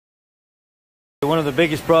One of the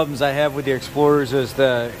biggest problems I have with the Explorers is these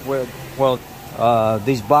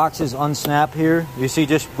boxes unsnap here. You see,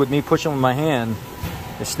 just with me pushing with my hand,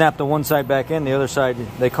 they snap the one side back in, the other side,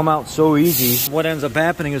 they come out so easy. What ends up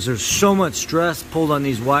happening is there's so much stress pulled on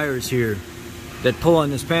these wires here that pull on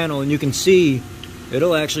this panel, and you can see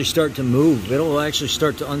it'll actually start to move. It'll actually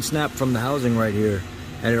start to unsnap from the housing right here,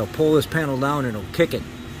 and it'll pull this panel down and it'll kick it.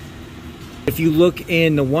 If you look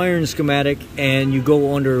in the wiring schematic and you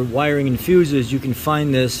go under wiring and fuses, you can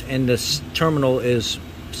find this, and this terminal is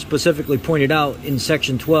specifically pointed out in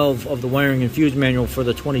section 12 of the wiring and fuse manual for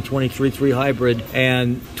the 2023 hybrid,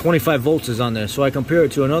 and 25 volts is on this. So I compare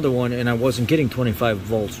it to another one and I wasn't getting 25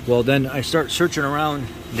 volts. Well, then I start searching around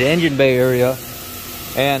the engine bay area,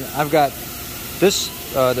 and I've got this,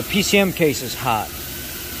 the PCM case is hot.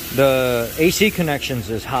 The AC connections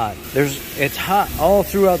is hot. It's hot all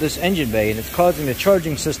throughout this engine bay, and it's causing the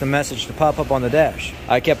charging system message to pop up on the dash.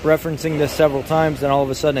 I kept referencing this several times, and all of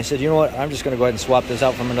a sudden I said, you know what, I'm just gonna go ahead and swap this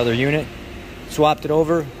out from another unit. Swapped it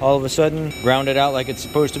over, all of a sudden, ground it out like it's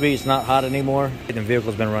supposed to be. It's not hot anymore. The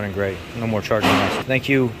vehicle's been running great. No more charging message. Thank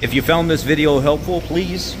you. If you found this video helpful,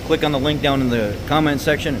 please click on the link down in the comment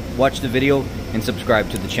section, watch the video, and subscribe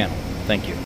to the channel. Thank you.